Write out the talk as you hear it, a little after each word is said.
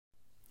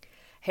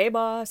Hey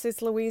boss,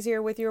 it's Louise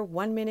here with your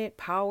 1 minute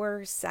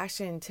power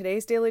session.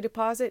 Today's daily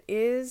deposit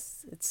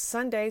it's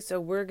Sunday, so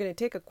we're going to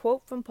take a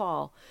quote from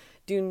Paul.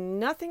 Do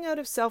nothing out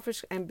of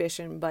selfish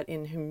ambition, but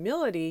in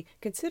humility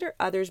consider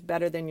others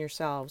better than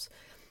yourselves.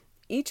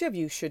 Each of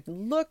you should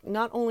look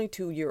not only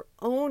to your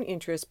own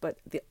interest, but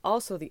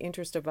also the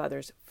interest of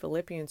others.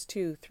 Philippians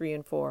 2, 3,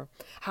 and 4.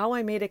 How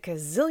I made $1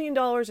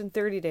 gazillion in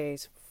 30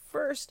 days.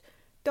 First,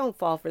 don't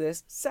fall for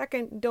this.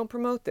 Second, don't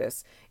promote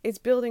this. It's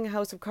building a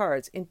house of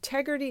cards.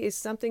 Integrity is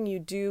something you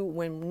do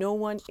when no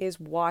one is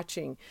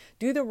watching.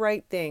 Do the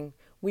right thing.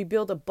 We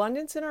build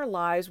abundance in our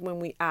lives when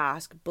we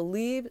ask,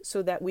 believe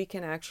so that we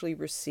can actually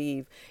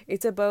receive.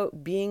 It's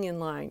about being in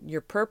line,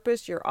 your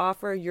purpose, your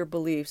offer, your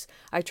beliefs.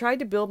 I tried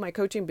to build my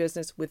coaching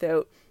business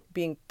without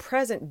being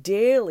present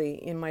daily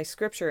in my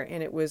scripture,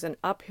 and it was an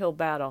uphill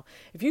battle.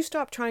 If you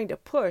stop trying to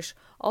push,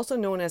 also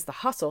known as the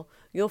hustle,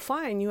 you'll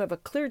find you have a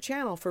clear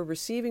channel for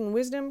receiving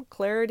wisdom,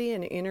 clarity,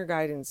 and inner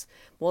guidance.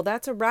 Well,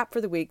 that's a wrap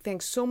for the week.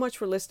 Thanks so much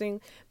for listening.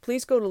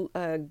 Please go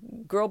to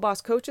Girl Boss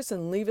Coaches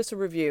and leave us a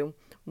review.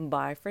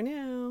 Bye for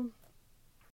now.